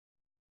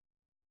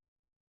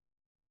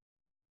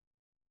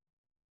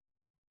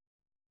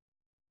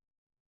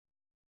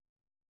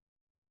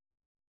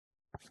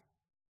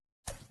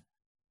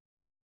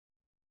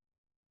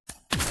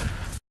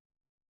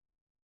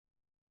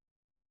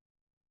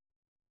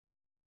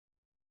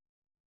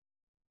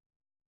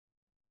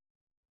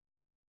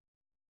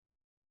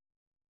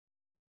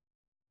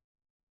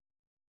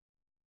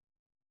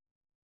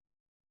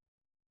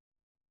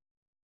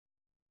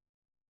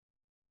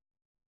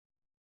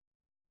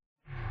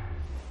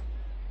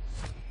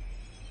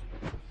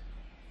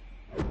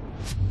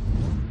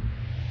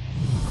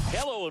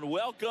Hello and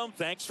welcome.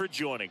 Thanks for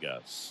joining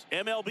us.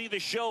 MLB The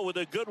Show with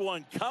a good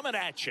one coming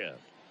at you.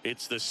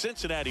 It's the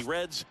Cincinnati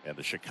Reds and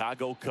the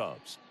Chicago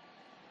Cubs.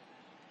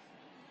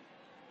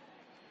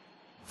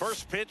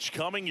 First pitch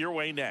coming your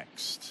way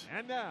next.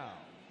 And now,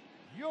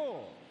 your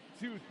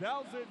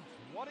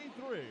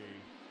 2023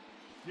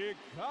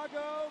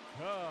 Chicago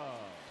Cubs.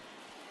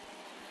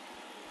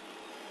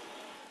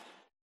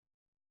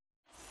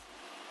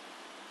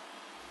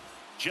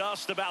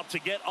 Just about to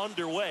get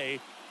underway.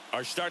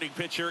 Our starting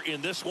pitcher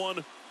in this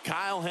one,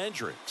 Kyle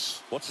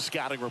Hendricks. What's the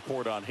scouting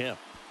report on him?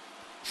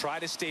 Try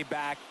to stay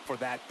back for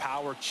that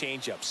power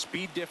changeup.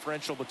 Speed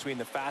differential between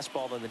the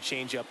fastball and the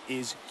changeup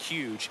is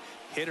huge.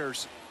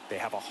 Hitters, they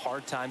have a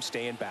hard time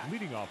staying back.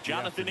 Leading off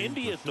Jonathan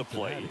India at the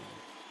plate.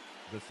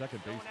 The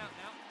second baseman,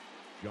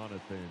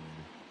 Jonathan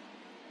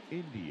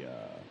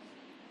India.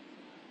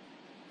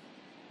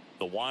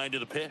 The wind of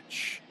the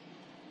pitch.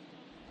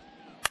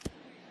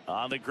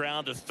 On the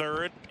ground to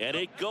third, and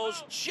it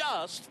goes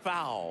just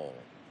foul.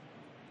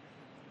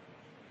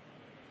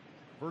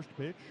 First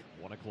pitch,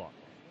 1 o'clock.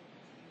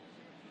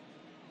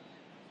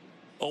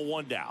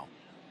 0-1 down.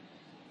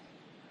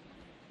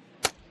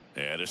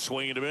 And a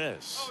swing and a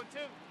miss.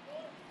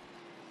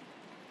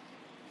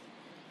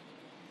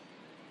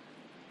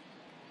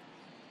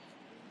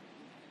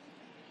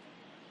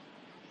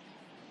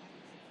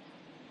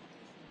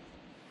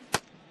 0-2.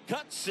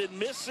 Cuts and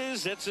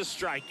misses. It's a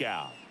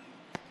strikeout.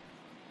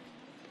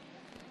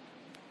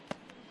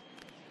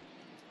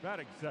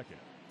 Batting second,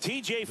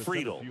 TJ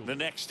Friedel, the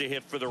next to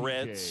hit for the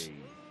Reds.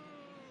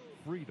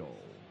 Friedel.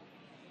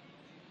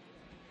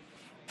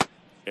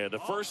 And the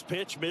first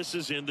pitch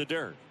misses in the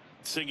dirt.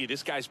 Singy,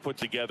 this guy's put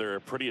together a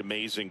pretty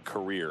amazing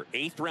career.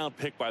 8th round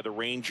pick by the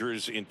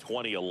Rangers in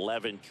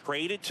 2011.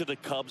 Traded to the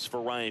Cubs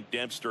for Ryan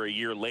Dempster a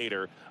year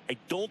later. I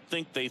don't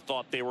think they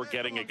thought they were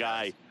getting a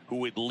guy who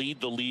would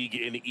lead the league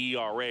in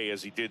ERA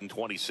as he did in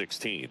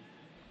 2016.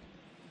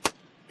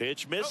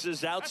 Pitch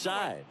misses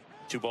outside.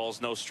 2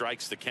 balls, no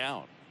strikes to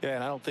count. Yeah,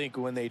 and I don't think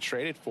when they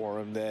traded for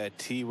him that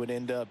he would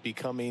end up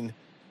becoming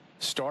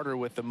starter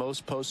with the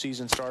most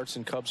postseason starts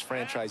in Cubs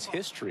franchise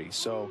history.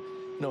 So,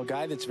 you know, a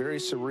guy that's very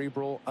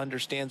cerebral,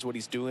 understands what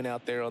he's doing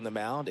out there on the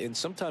mound, and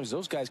sometimes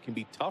those guys can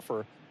be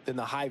tougher than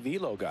the high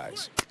velo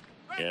guys.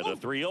 And the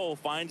 3-0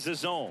 finds the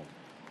zone.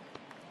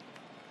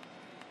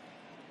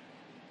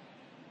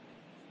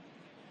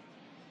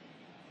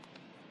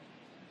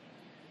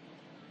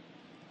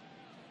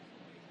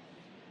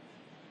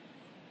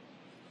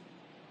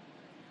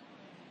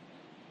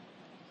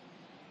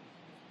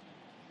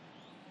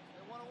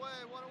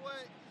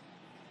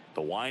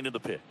 The wind of the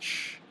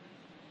pitch.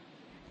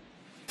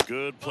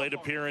 Good plate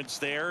appearance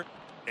there.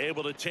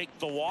 Able to take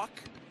the walk.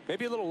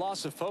 Maybe a little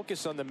loss of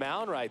focus on the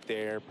mound right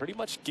there. Pretty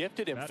much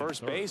gifted him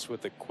first base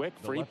with a quick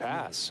free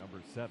pass.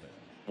 Number 7.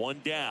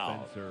 1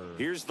 down.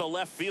 Here's the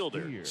left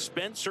fielder,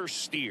 Spencer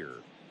Steer.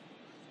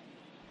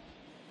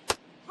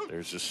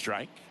 There's a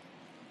strike.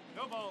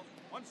 No ball.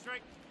 1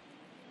 strike.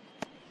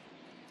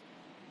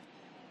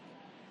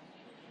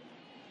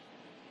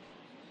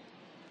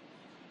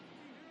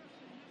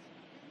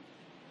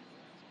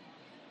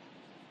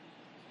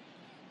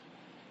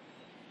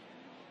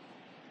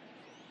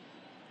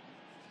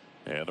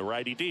 And the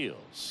righty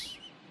deals.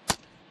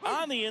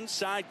 On the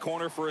inside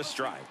corner for a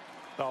strike.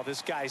 Oh,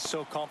 this guy's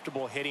so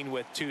comfortable hitting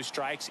with 2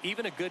 strikes.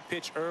 Even a good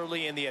pitch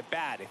early in the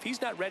at-bat. If he's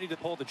not ready to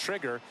pull the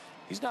trigger,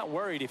 he's not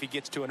worried if he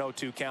gets to an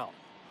 0-2 count.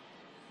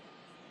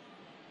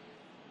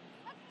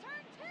 That's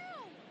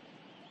turn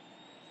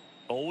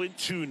 0-2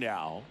 2.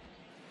 now.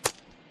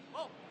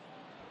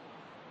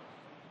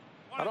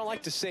 I don't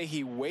like to say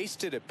he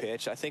wasted a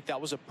pitch. I think that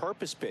was a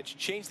purpose pitch.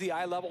 Change the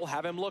eye level,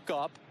 have him look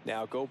up.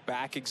 Now go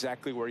back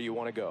exactly where you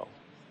want to go.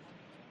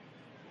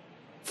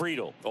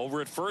 Friedel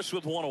over at first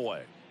with 1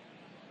 away.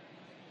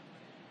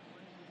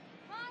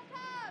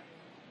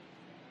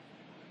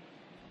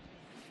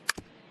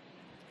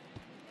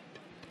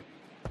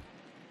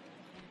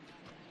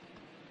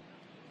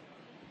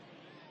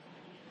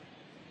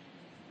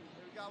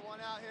 We got 1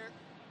 out here.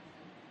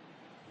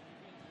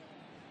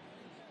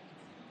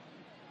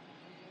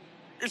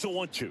 Here's a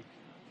 1-2.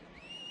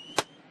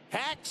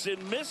 Hacks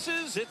and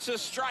misses. It's a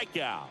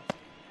strikeout.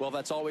 Well,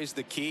 that's always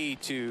the key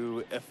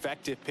to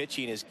effective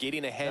pitching, is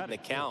getting ahead in the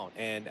count.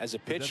 And as a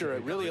pitcher,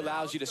 it really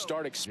allows you to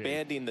start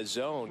expanding the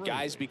zone.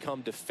 Guys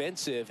become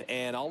defensive,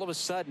 and all of a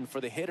sudden, for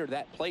the hitter,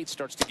 that plate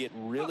starts to get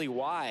really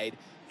wide.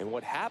 And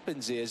what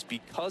happens is,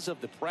 because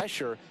of the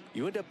pressure,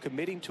 you end up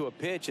committing to a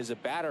pitch as a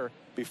batter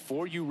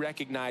before you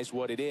recognize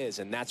what it is,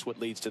 and that's what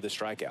leads to the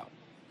strikeout.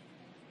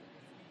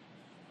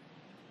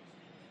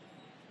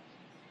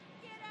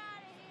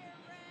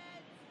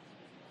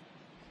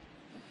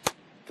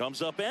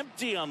 Comes up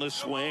empty on the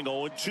swing.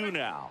 0-2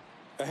 now.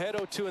 Ahead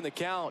 0-2 in the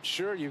count.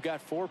 Sure, you've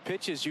got 4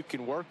 pitches you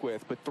can work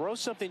with, but throw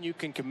something you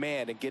can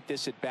command and get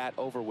this at bat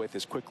over with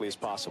as quickly as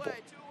possible.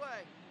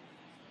 Two-way.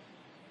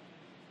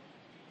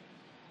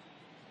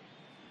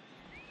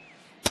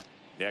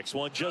 Next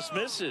one just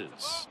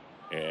misses.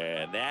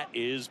 And that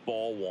is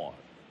ball 1.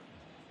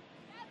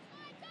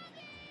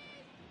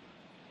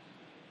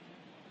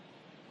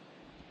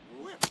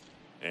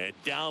 And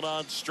down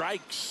on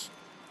strikes.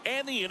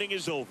 And the inning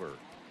is over.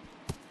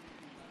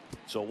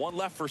 So one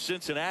left for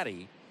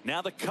Cincinnati.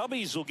 Now the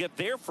Cubbies will get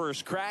their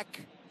first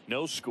crack.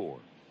 No score.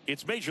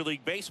 It's Major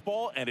League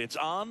Baseball, and it's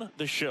on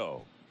the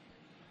show.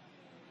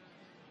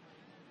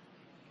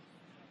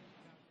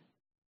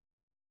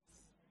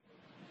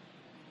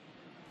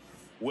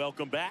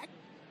 Welcome back.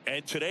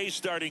 And today's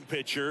starting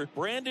pitcher,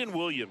 Brandon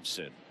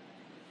Williamson.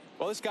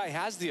 Well, this guy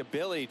has the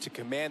ability to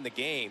command the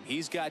game.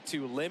 He's got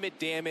to limit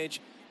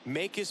damage,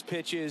 make his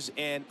pitches,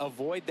 and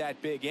avoid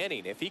that big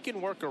inning. If he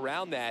can work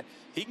around that,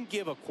 he can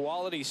give a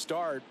quality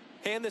start,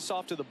 hand this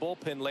off to the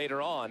bullpen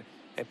later on,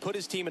 and put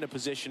his team in a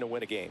position to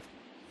win a game.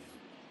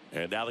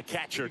 And now the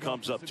catcher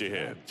comes up to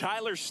him,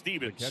 Tyler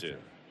Stevenson.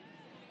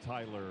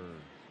 Tyler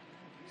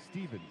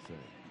Stevenson.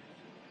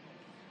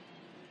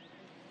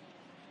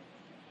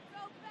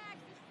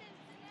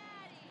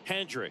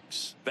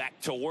 Hendricks back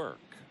to work.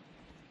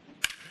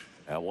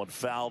 That one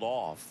fouled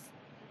off.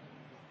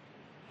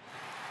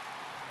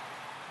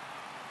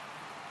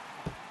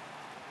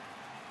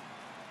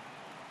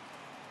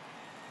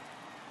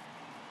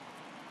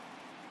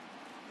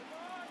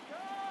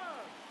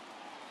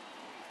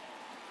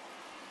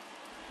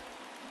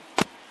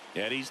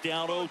 And he's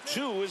down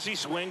 0-2 as he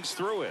swings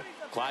through it.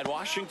 Clyde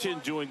Washington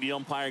doing the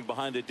umpiring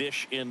behind the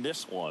dish in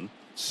this one.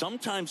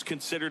 Sometimes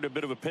considered a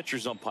bit of a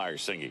pitcher's umpire,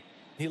 Singy.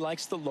 He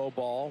likes the low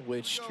ball,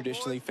 which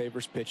traditionally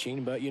favors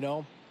pitching. But, you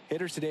know,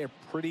 hitters today are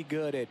pretty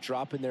good at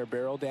dropping their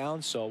barrel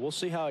down. So we'll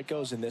see how it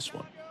goes in this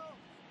one.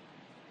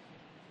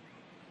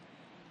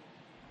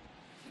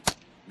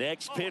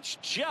 Next pitch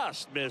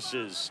just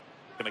misses.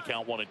 Going to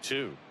count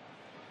 1-2.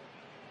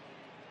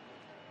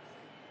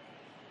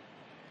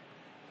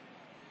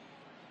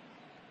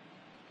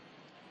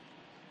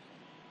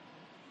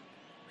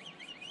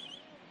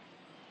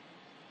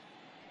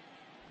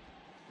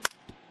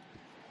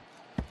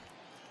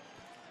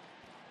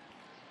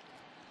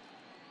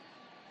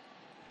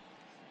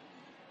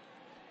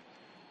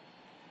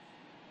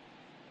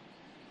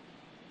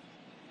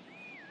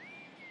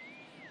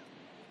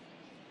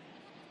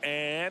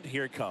 And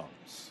here it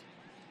comes.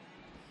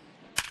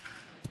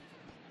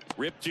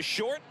 Ripped to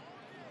short.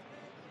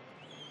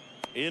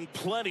 In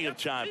plenty of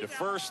time to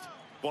first.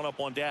 One up,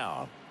 one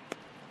down.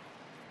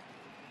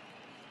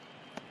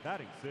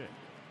 Batting sixth,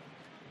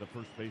 the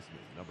first baseman,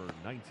 number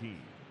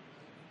 19.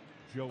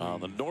 Joey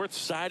On the north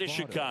side of Votto.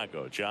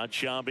 Chicago, John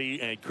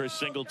Sciambi and Chris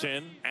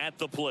Singleton at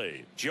the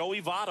plate.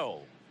 Joey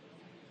Votto.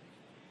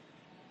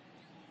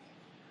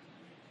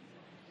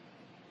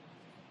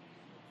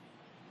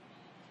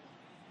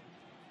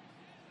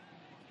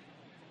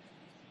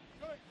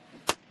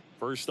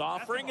 First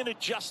offering, and it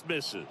just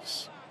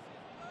misses.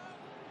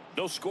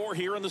 No score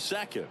here in the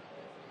second.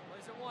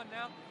 Plays at 1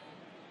 now.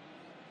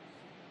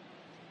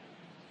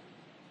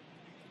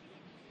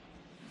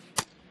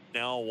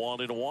 Now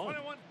 1-1. 1-1. Not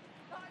even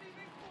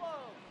close.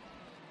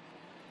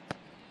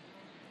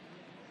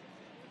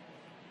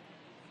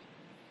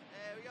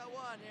 Hey, we got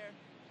one here.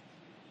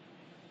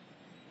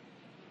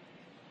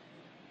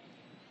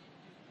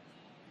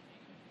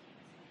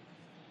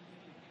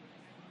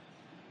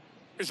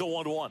 Here's a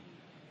 1-1.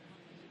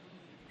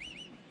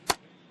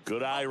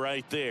 Good eye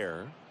right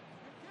there.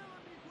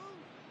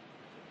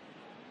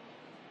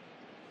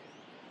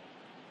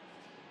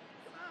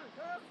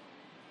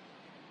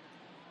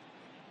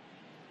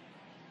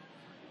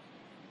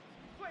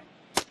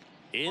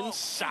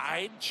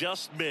 Inside,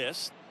 just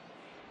missed.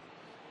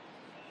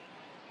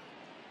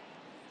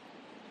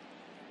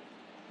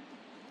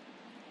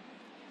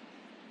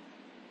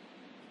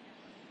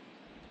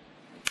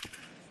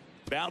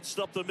 Bounced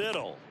up the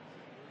middle.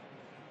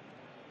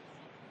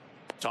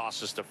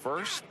 Tosses to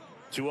first.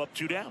 2 up,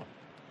 2 down.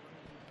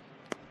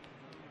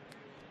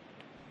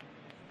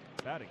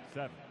 Batting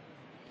seventh,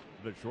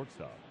 the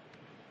shortstop,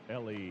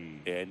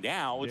 Ellie. And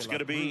now it's De La going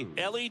to be Cruz.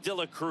 Ellie De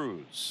La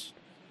Cruz.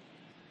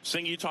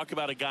 Sing, you talk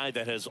about a guy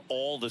that has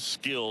all the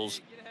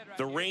skills.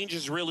 The range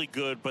is really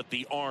good, but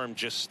the arm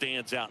just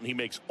stands out, and he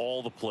makes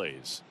all the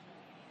plays.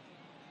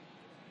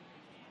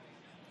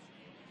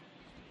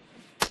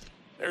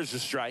 There's a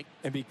strike.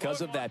 And because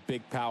of that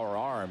big power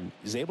arm,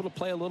 he's able to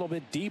play a little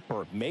bit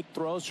deeper, make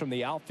throws from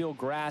the outfield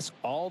grass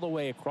all the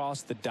way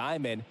across the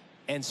diamond,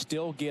 and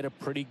still get a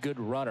pretty good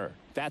runner.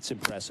 That's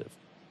impressive.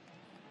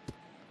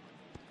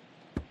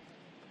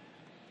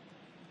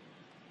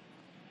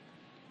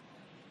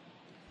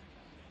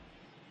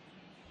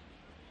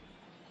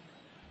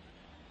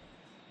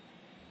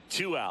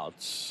 Two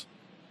outs.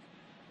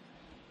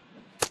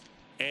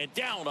 And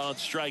down on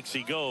strikes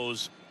he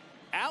goes.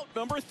 Out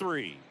number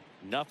 3.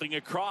 Nothing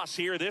across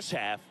here this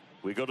half.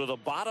 We go to the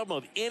bottom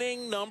of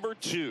inning number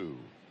 2.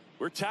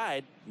 We're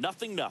tied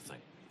 0-0.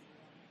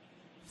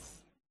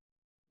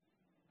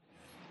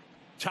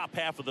 Top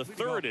half of the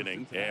third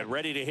inning, and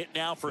ready to hit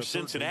now for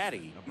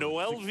Cincinnati.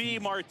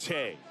 MlbTheShow23.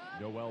 Marte.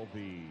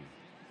 MlbTheShow23.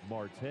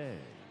 Marte.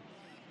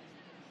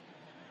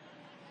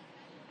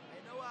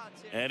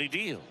 And he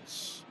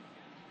deals.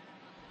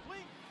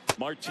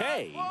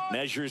 Marte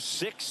measures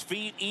 6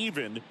 feet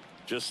even,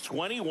 just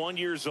 21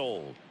 years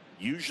old.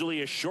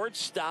 Usually a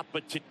shortstop,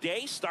 but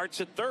today starts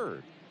at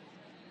third.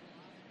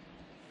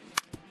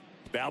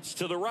 Bounce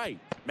to the right.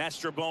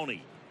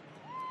 Mastroboni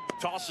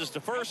tosses to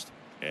first,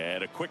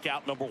 and a quick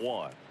out, number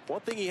one.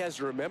 One thing he has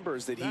to remember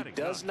is that he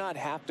does not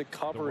have to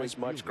cover as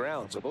much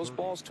ground. So those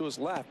balls to his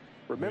left,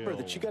 remember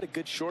that you got a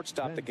good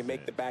shortstop that can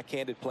make the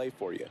backhanded play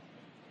for you.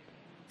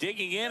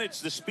 Digging in,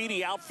 it's the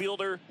speedy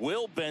outfielder,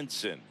 Will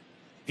Benson.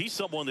 He's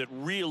someone that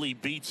really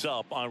beats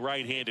up on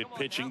right-handed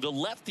pitching. The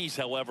lefties,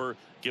 however,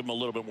 give him a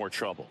little bit more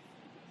trouble.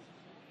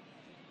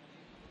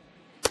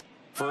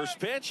 First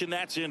pitch, and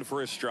that's in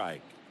for a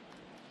strike.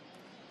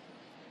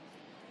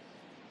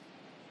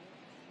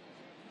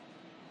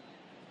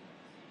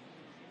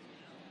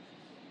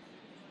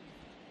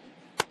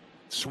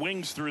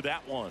 Swings through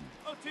that one.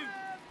 0-2.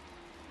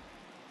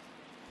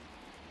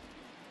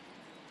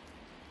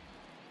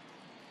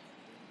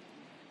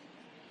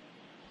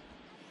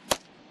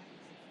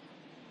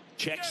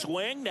 Check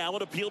swing, now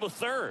an appeal to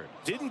third.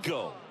 Didn't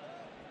go.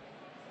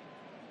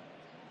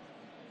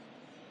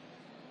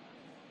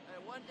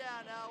 Hey, one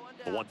down now, one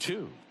down.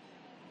 1-2.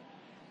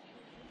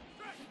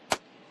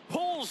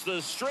 Pulls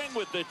the string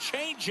with the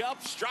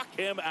changeup, struck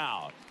him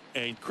out.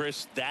 And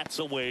Chris, that's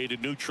a way to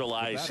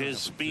neutralize his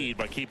speed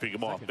by keeping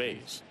him off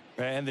base.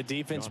 And the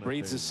defense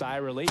breathes a sigh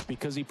of relief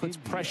because he puts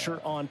pressure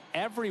on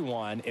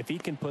everyone if he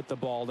can put the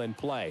ball in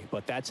play.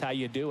 But that's how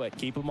you do it.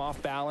 Keep him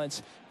off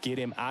balance, get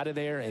him out of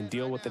there, and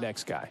deal with the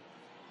next guy.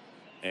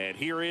 And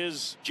here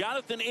is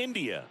Jonathan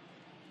India.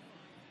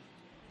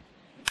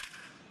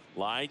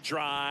 Line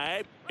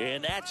drive,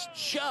 and that's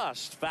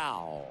just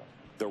foul.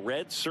 The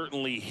Reds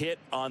certainly hit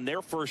on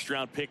their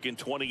first-round pick in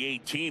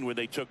 2018 when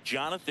they took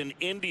Jonathan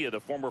India, the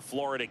former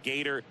Florida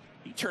Gator.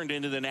 He turned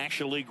into the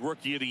National League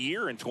Rookie of the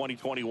Year in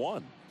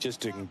 2021.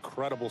 Just an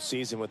incredible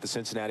season with the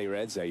Cincinnati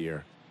Reds that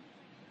year.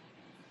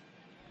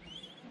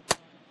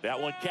 That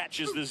one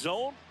catches the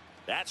zone.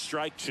 That's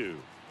strike two.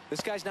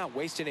 This guy's not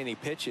wasting any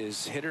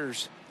pitches.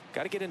 Hitters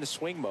got to get into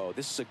swing mode.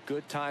 This is a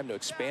good time to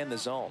expand the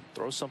zone.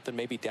 Throw something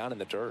maybe down in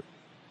the dirt.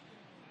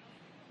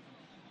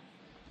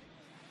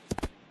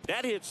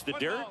 That hits the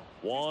dirt.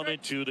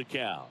 1-2 the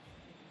count.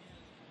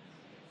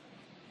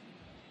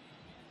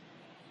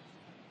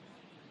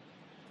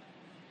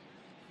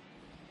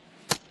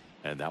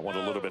 And that one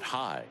a little bit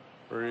high.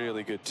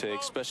 Really good take,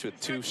 especially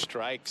with 2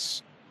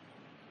 strikes.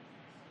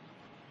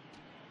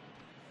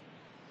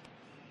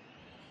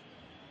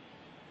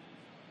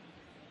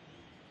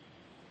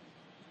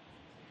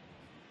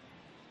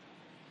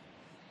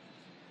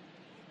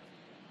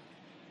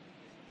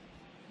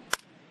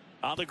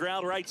 On the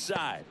ground, right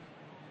side.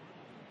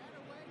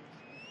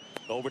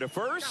 Over to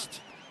first.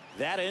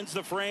 That ends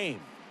the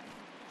frame.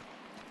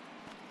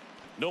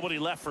 Nobody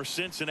left for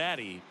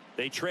Cincinnati.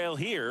 They trail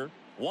here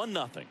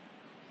 1-0.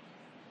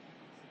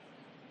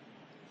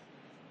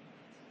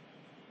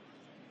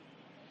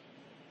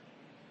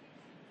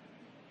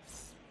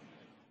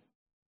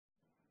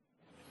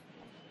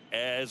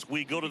 As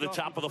we go to the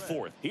top of the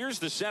fourth, here's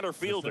the center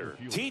fielder,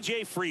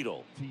 TJ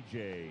Friedl.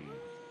 TJ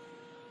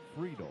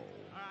Friedl. All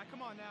right,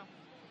 come on now.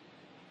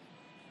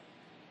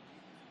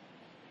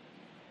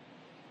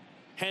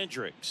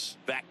 Hendricks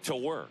back to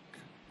work.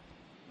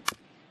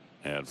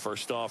 And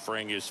first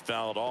offering is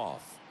fouled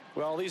off.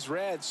 Well, these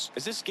Reds,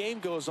 as this game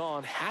goes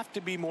on, have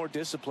to be more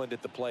disciplined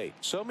at the plate.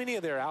 So many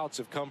of their outs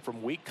have come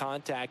from weak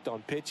contact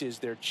on pitches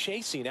they're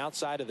chasing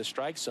outside of the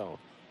strike zone.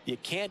 You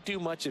can't do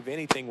much of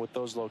anything with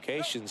those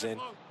locations, and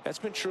that's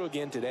been true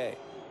again today.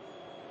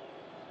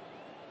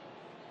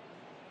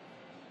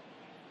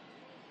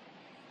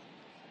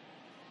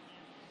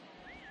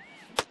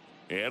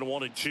 And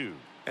 1-2.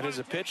 And as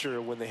a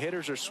pitcher, when the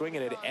hitters are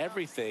swinging at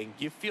everything,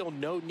 you feel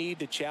no need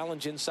to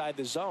challenge inside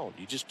the zone.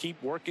 You just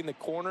keep working the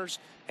corners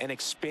and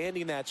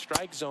expanding that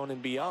strike zone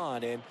and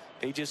beyond, and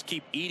they just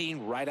keep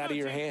eating right out of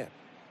your hand.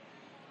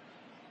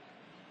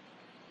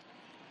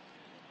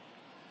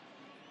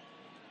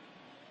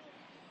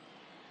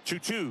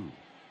 Two.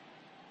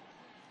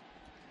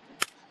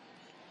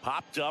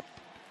 Popped up.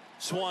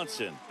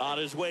 Swanson on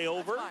his way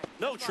over.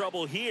 No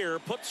trouble here.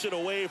 Puts it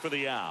away for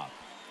the out.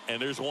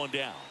 And there's one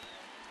down.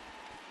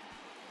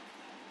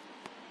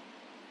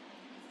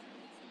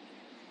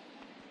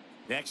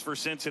 Next for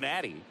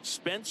Cincinnati,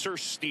 Spencer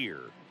Steer.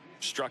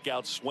 Struck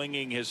out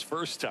swinging his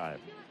first time.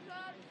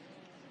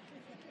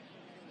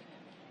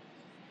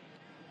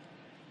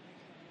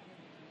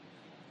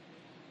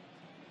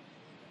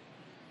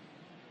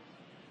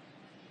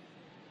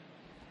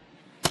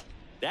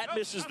 That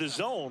misses the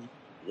zone.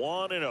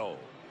 1-0.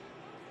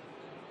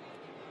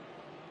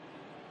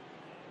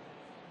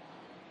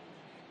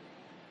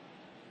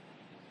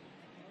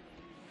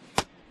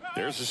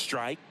 There's a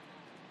strike.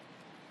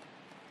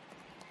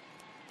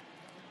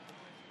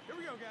 Here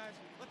we go, guys.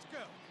 Let's go.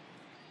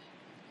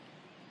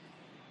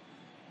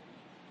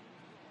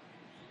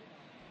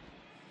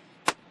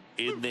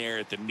 In there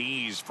at the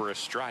knees for a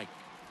strike.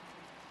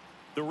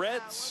 The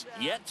Reds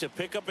yet to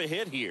pick up a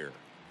hit here.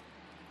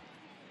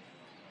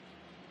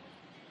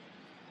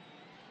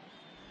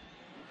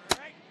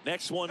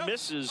 Next one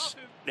misses.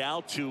 Now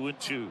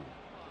 2-2.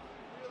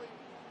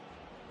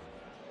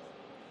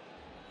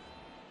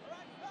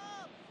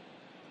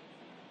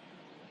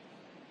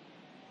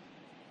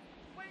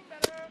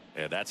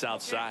 And that's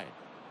outside.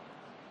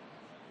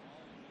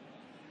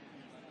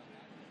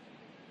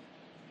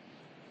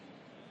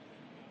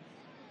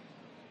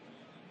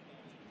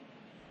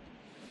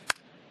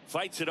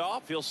 Fights it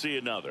off. He'll see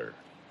another.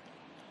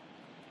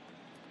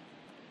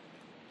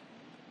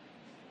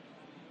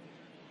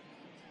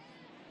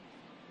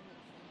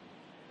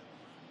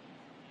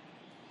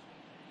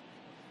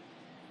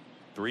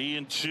 Three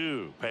and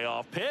two.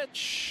 Payoff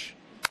pitch.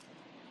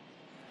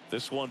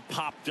 This one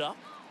popped up.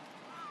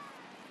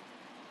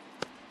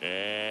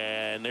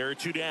 And there are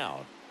two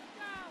down.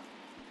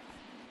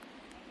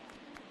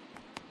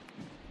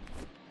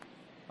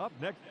 Up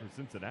next for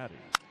Cincinnati,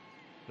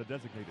 the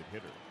designated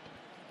hitter,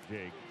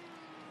 Jake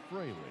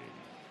Fraley.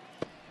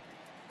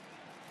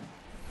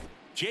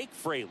 Jake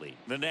Fraley,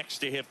 the next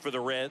to hit for the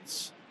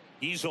Reds.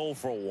 He's 0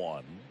 for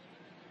 1.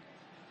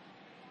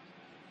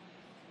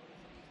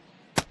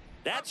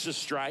 That's a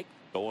strike.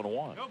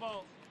 0-1. Go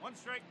ball. 1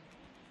 strike.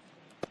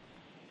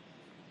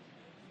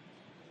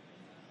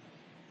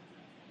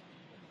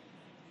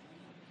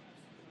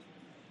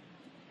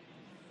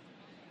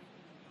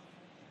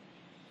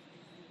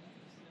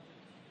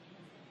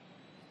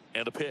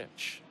 And a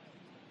pitch.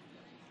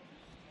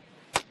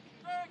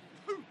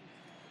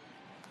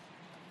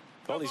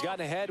 Well, he's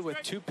gotten ahead with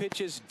 2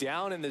 pitches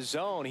down in the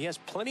zone. He has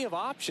plenty of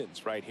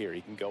options right here.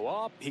 He can go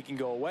up, he can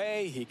go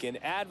away, he can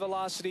add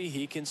velocity,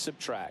 he can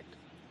subtract.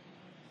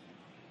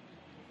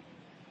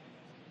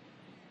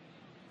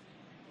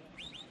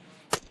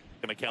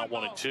 Gonna count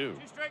 1 and 2.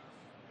 2 strike.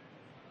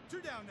 2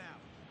 down now.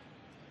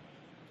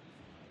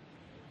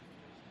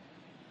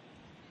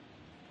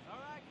 All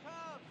right,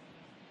 Cubs.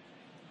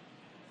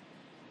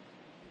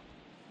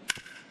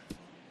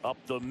 Up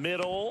the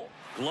middle.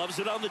 Gloves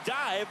it on the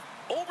dive.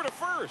 Over to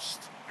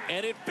first.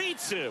 And it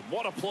beats him.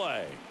 What a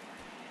play.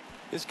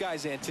 This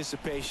guy's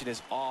anticipation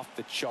is off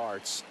the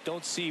charts.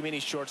 Don't see many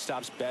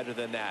shortstops better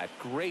than that.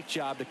 Great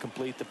job to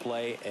complete the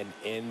play and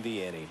end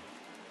the inning.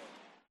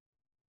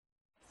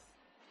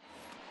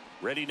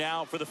 Ready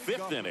now for the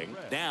 5th inning.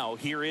 Now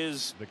here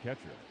is The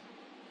catcher,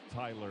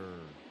 Tyler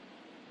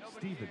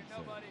Stevenson.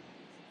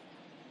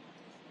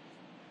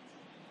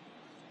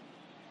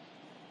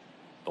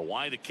 the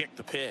Y to kick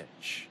the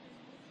pitch.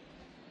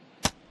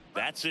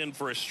 That's in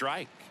for a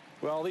strike.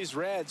 Well, these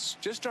Reds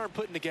just aren't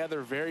putting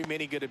together very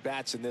many good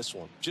at-bats in this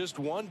one. Just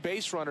 1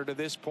 base runner to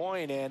this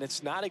point, and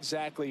it's not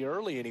exactly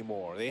early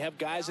anymore. They have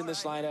guys in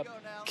this lineup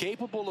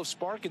capable of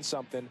sparking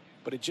something,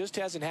 but it just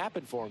hasn't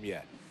happened for them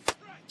yet.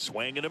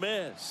 Swing and a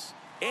miss.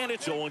 And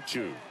it's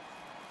 0-2.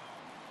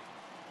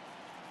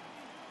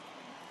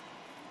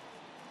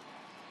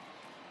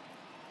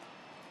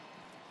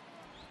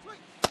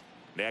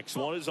 Next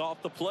one is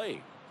off the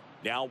plate.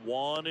 Now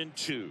 1 and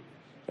 2.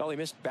 Well, he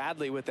missed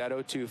badly with that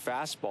 0-2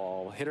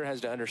 fastball. Hitter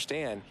has to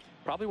understand,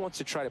 probably wants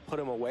to try to put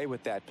him away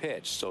with that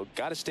pitch, so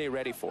got to stay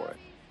ready for it.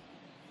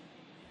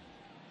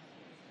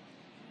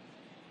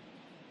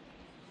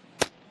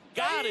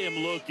 Got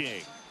him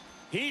looking.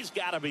 He's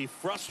got to be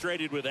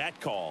frustrated with that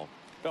call.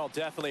 Well,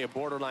 definitely a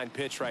borderline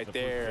pitch right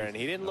there, and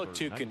he didn't look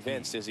too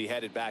convinced as he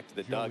headed back to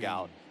the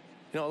dugout.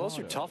 You know, those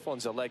are tough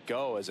ones to let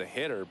go as a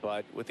hitter,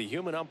 but with the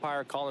human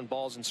umpire calling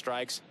balls and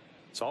strikes,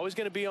 it's always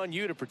going to be on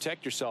you to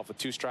protect yourself with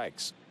 2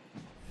 strikes.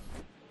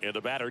 And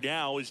the batter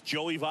now is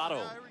Joey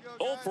Votto.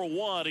 0 for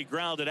 1. He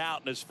grounded out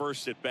in his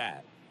first at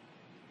bat.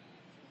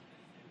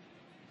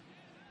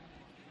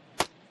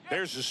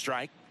 There's the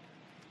strike.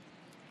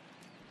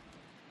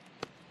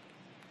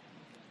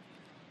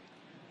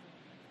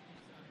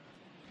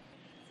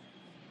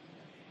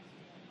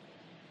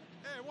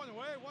 Hey, 1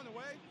 away, 1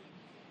 away.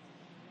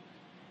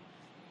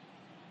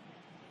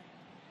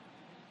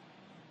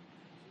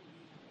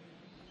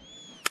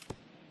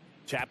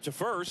 Tap to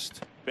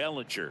first.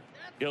 Bellinger.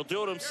 He'll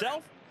do it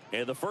himself.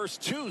 And the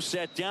first 2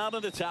 set down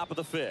in the top of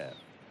the 5th.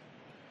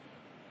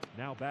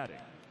 Now batting,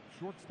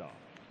 shortstop,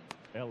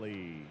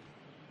 Ellie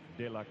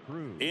De La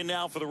Cruz. In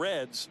now for the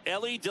Reds,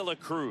 Ellie De La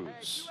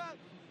Cruz.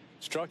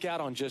 Struck out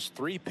on just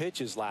 3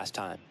 pitches last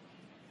time.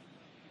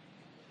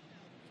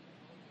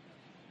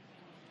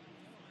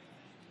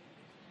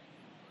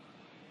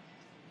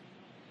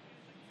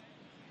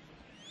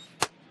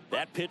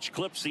 That pitch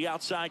clips the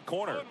outside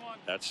corner.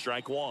 That's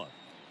strike 1.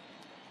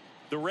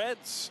 The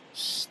Reds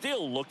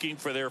still looking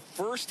for their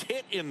first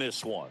hit in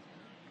this one.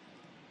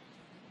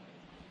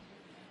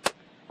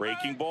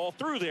 Breaking ball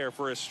through there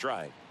for a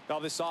strike. Well,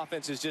 this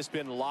offense has just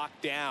been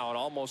locked down.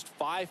 Almost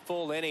 5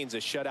 full innings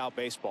of shutout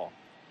baseball.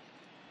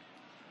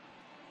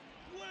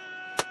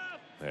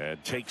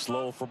 And takes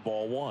low for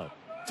ball 1.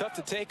 Tough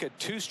to take a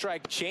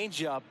 2-strike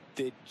changeup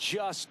that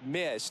just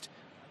missed.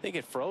 I think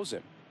it froze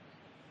him.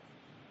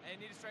 Hey,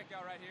 need a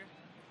strikeout right here.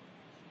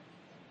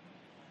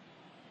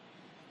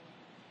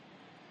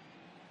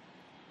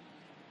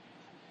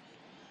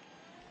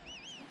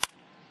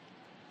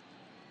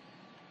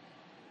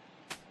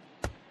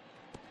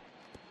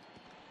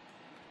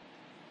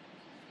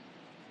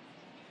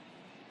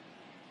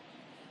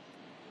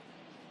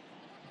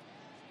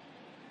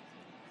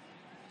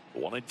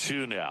 One and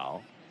 2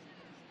 now.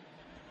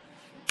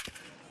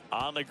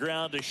 On the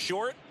ground to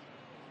short.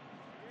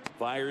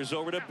 Fires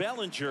over to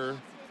Bellinger.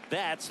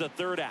 That's the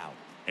third out.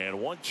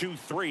 And 1, 2,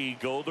 3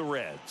 go the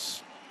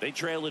Reds. They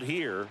trail it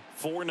here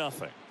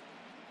 4-0.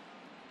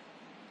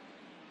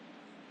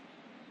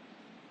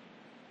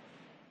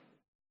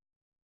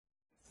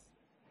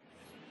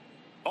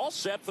 All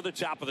set for the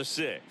top of the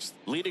 6th.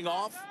 Leading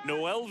off,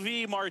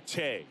 MlbTheShow23.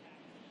 Stay ahead,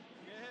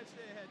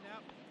 stay ahead now.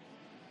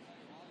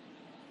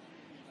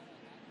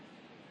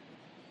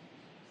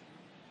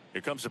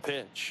 Here comes a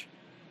pitch.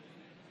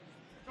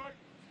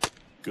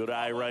 Good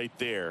eye right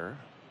there.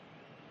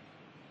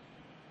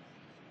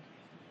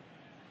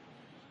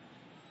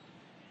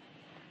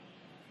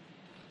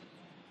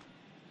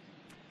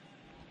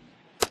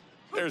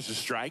 There's a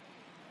strike.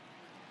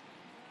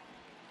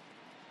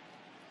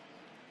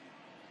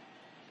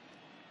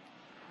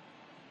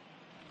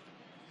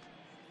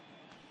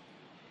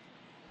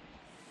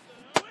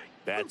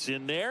 That's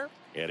in there,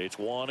 and it's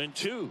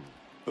 1-2.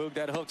 Boog,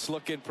 that hook's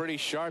looking pretty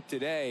sharp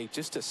today.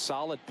 Just a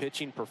solid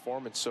pitching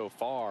performance so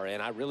far,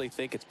 and I really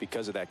think it's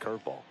because of that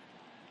curveball.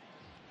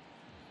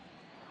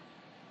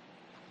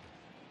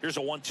 Here's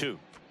a 1-2.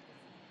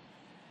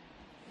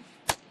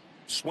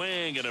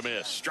 Swing and a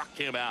miss. Struck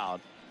him out.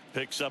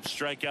 Picks up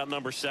strikeout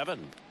number 7.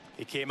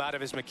 He came out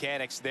of his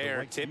mechanics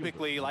there.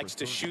 Typically likes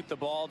to shoot the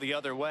ball the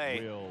other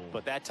way,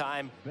 but that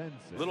time a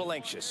little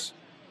anxious.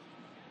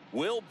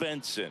 Will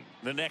Benson,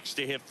 the next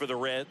to hit for the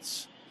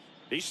Reds.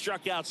 He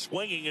struck out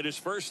swinging at his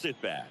first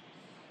at bat.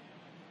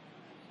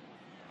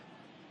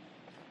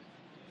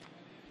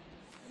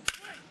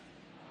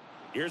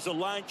 Here's a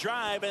line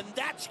drive, and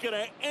that's going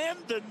to end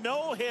the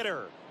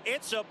no-hitter.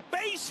 It's a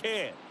base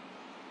hit,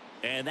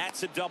 and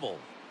that's a double.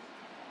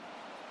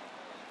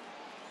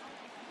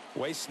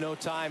 Wastes no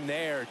time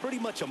there. Pretty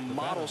much a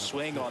model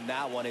swing on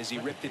that one as he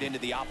ripped it into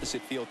the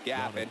opposite field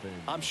gap. And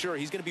I'm sure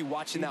he's going to be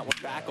watching that one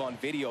back on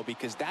video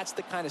because that's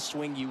the kind of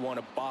swing you want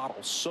to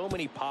bottle. So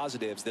many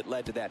positives that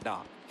led to that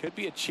knock. Could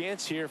be a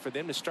chance here for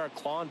them to start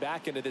clawing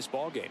back into this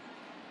ball game.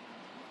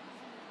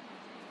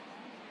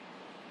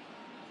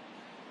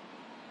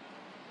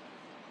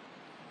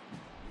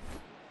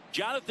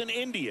 Jonathan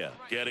India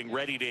getting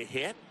ready to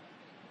hit.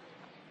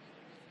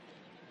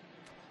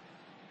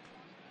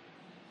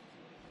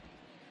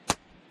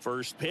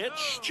 First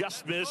pitch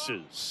just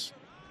misses.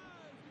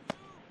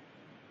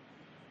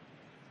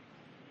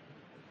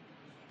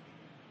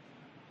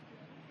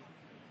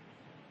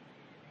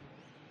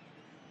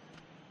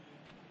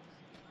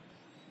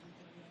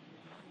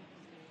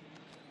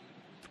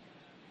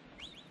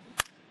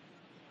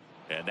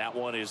 And that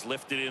one is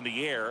lifted in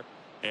the air,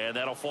 and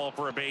that'll fall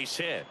for a base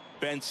hit.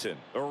 Benson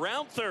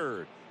around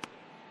third.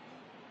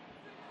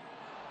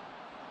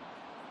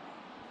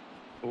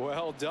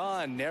 Well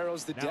done.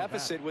 Narrows the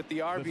deficit with the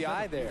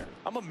RBI there.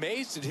 I'm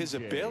amazed at his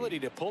ability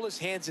to pull his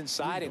hands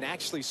inside and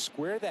actually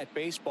square that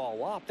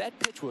baseball up. That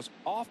pitch was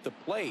off the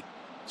plate.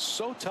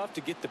 So tough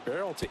to get the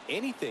barrel to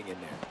anything in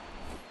there.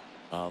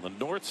 On the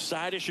north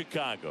side of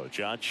Chicago,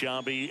 John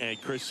Sciambi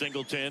and Chris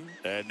Singleton,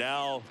 and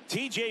now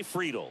TJ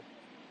Friedl.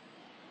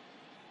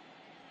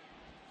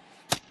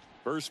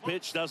 First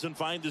pitch doesn't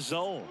find the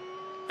zone.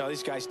 Now,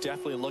 these guys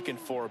definitely looking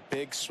for a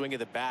big swing of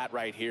the bat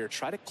right here.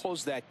 Try to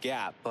close that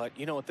gap. But,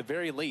 you know, at the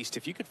very least,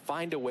 if you could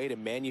find a way to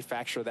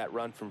manufacture that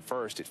run from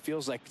first, it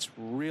feels like it's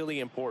really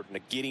important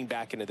to getting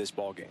back into this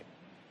ball game.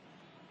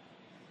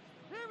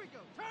 Here we go.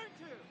 Turn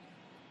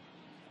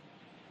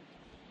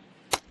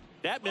 2.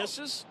 That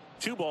misses.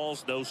 2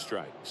 balls, no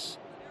strikes.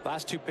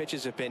 Last 2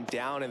 pitches have been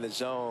down in the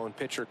zone.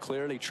 Pitcher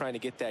clearly trying to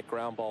get that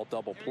ground ball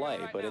double play.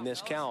 But in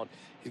this count,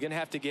 he's going to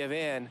have to give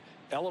in,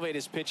 elevate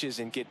his pitches,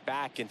 and get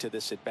back into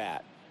this at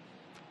bat.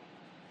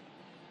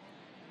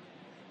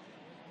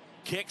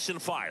 Kicks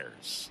and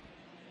fires.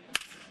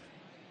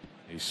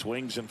 He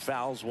swings and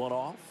fouls one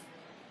off.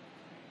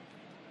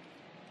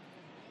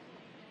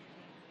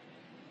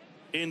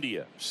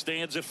 India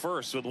stands at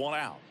first with 1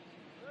 out.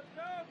 Let's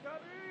go,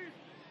 Cubbies.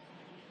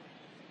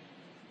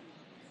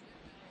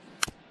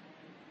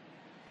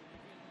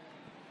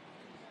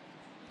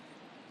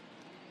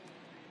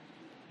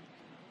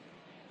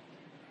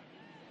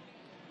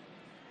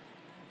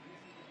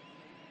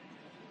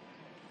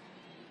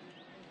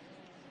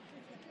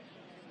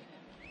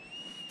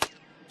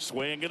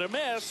 Swing and a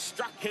miss.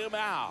 Struck him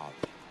out.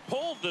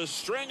 Pulled the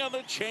string on the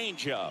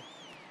changeup.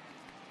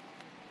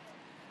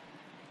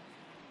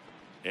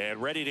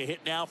 And ready to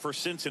hit now for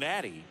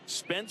Cincinnati,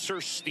 Spencer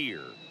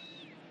Steer.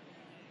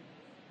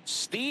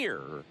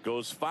 Steer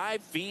goes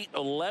 5 feet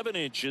 11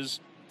 inches,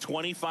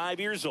 25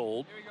 years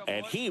old,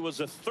 and he was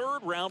a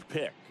 3rd-round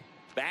pick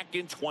back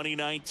in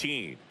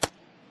 2019.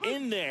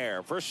 In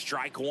there for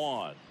strike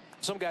 1.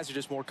 Some guys are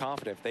just more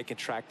confident if they can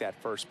track that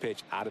first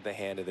pitch out of the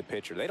hand of the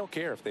pitcher. They don't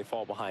care if they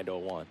fall behind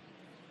 0-1.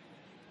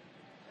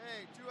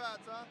 Hey, 2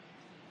 outs, huh?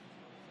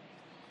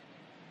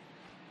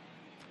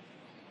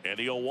 And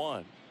the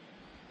 0-1.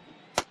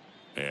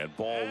 And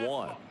ball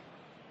 1.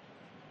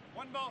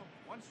 1 ball,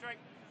 1 strike.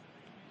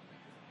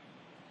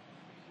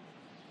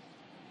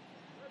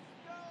 Let's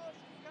go,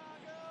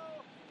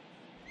 Chicago.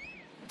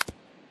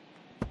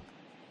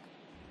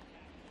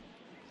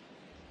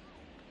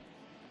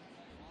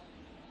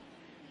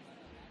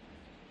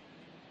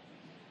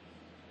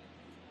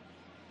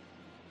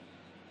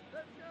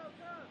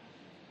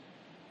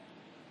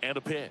 And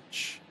a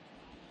pitch.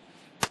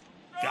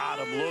 Got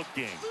him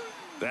looking.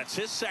 That's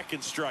his second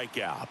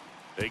strikeout.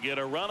 They get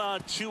a run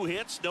on 2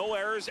 hits, no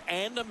errors,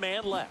 and a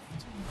man left.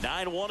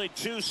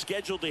 9-1-2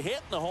 scheduled to hit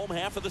in the home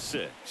half of the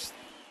 6th.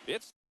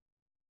 It's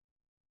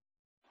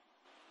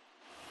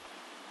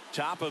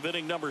top of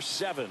inning number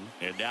 7,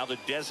 and now the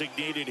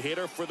designated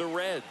hitter for the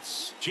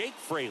Reds, Jake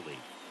Fraley.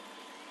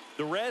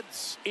 The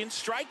Reds in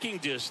striking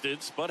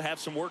distance, but have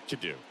some work to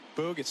do.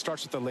 Boog, it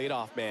starts with the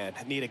leadoff man.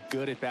 Need a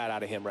good at bat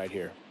out of him right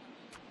here.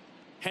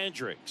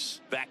 Hendricks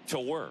back to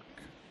work.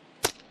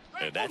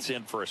 And that's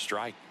in for a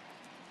strike.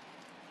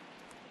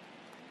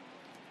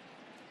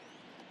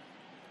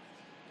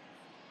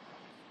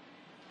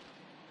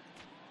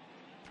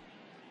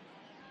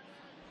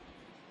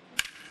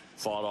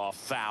 Fought off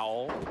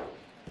foul.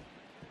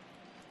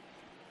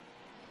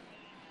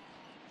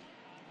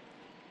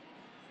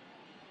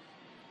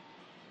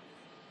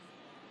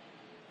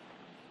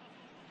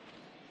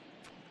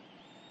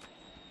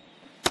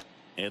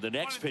 And the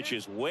next pitch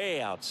is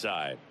way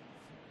outside.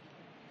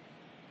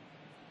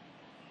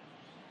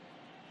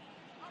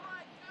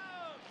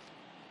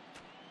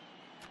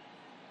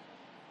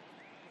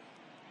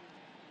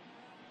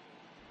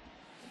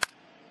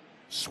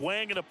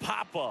 Swing and a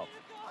pop up.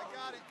 I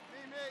got it.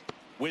 Me.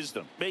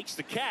 Wisdom makes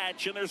the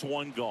catch, and there's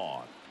one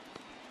gone.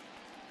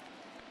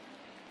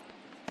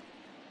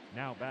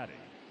 Now batting,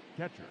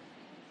 catcher,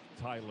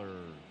 Tyler.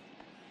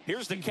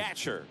 Here's the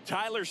catcher,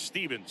 Tyler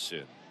Stevenson.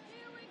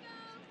 Here we go,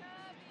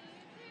 Cubbies.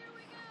 Here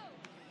we go.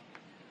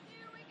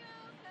 Here we go,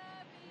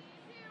 Cubbies.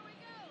 Here we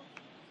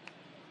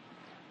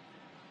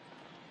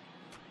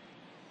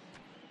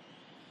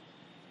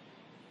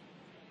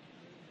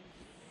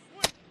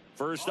go.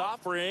 First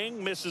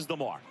offering misses the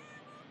mark.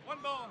 1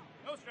 ball,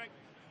 no strike.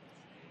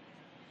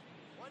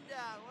 1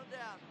 down, 1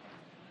 down.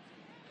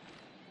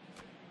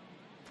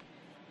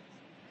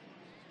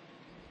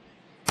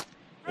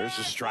 There's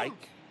a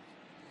strike.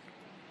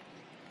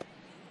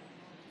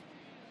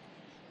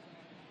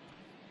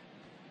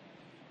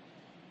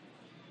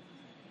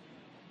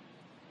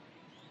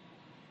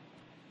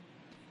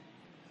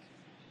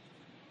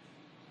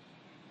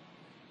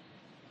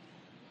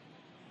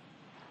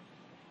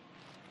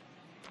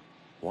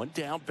 One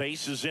down,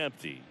 base is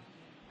empty.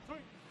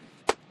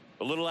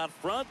 A little out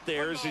front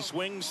there as he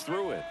swings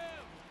through it.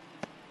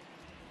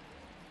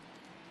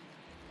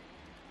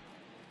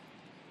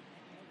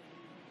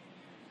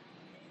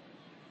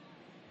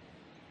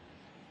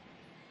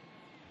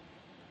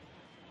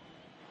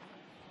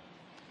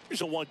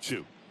 Here's a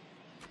 1-2.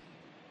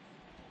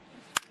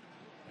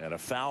 And a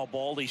foul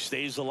ball. He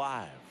stays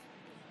alive.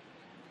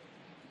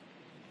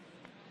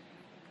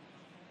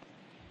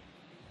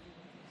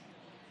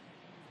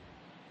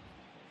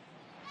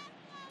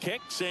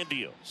 Kicks and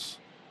deals.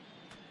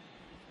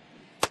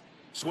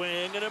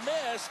 Swing and a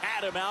miss.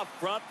 Had him out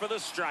front for the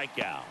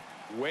strikeout.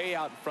 Way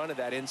out in front of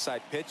that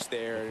inside pitch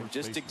there, and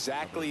just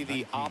exactly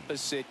the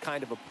opposite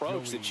kind of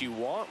approach that you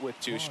want with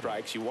 2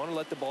 strikes. You want to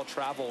let the ball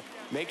travel,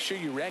 make sure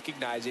you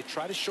recognize it,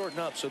 try to shorten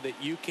up so that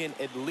you can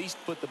at least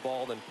put the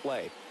ball in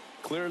play.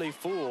 Clearly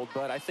fooled,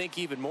 but I think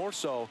even more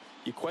so,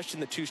 you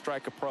question the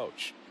 2-strike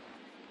approach.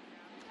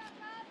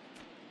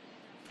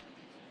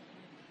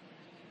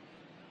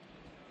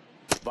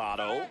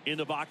 Votto in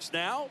the box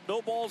now.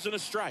 No balls and a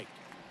strike.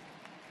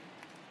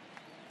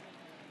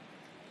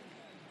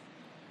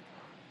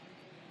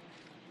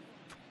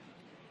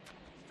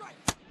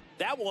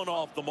 That one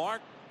off the mark,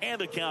 and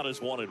the count is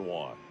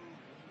 1-1.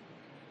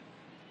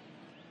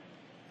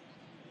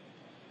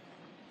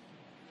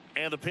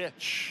 And the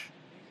pitch.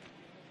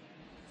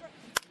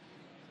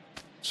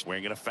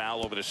 Swinging a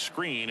foul over the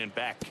screen and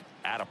back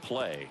out of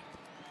play.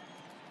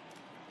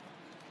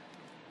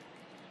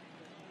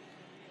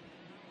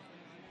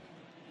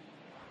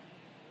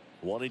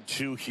 One and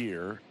 2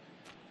 here.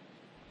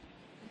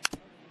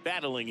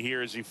 Battling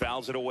here as he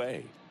fouls it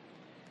away.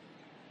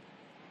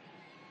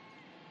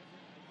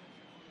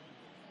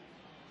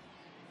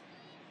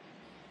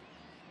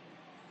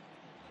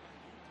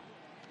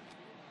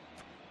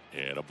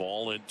 And a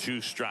ball and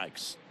 2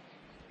 strikes.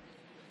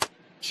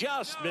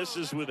 Just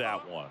misses with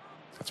that one.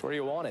 That's where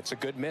you want it. It's a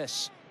good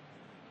miss.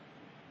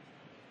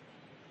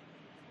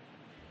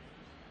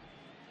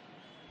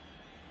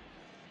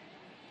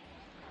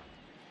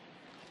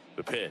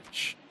 The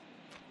pitch.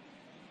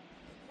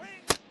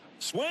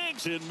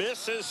 Swings and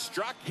misses.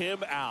 Struck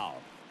him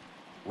out.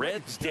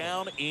 Reds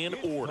down in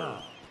order.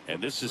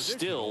 And this is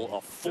still a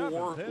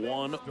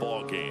 4-1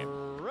 ball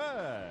game.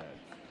 Red.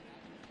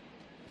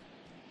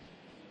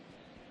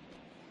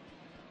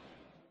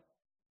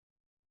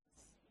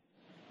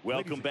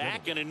 Welcome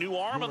back, and a new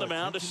arm on the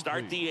mound to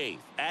start the 8th.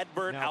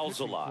 Adbert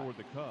Alzolay. For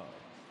the Cubs,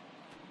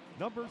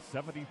 number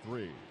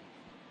 73,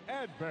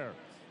 Adbert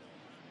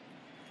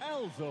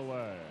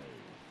Alzolay.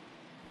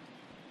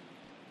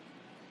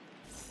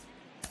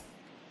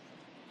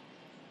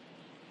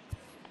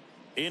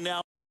 In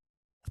now.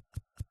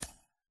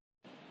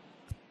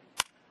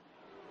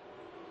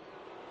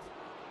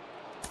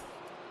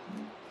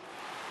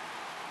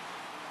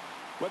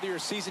 Whether you're a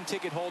season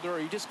ticket holder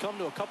or you just come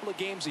to a couple of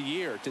games a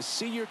year, to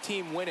see your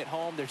team win at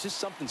home, there's just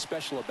something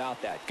special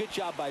about that. Good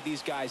job by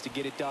these guys to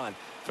get it done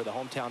for the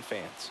hometown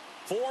fans.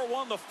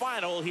 4-1 the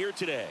final here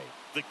today.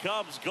 The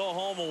Cubs go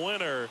home a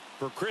winner.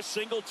 For Chris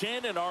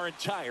Singleton and our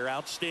entire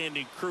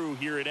outstanding crew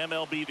here at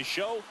MLB The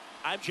Show,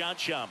 I'm John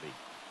Shambi.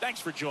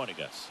 Thanks for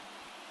joining us.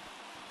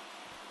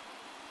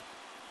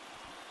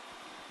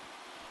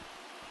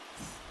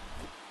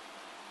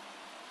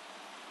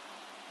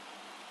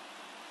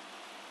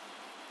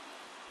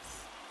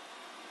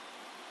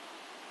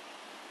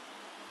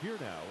 Here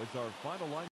now is our final line.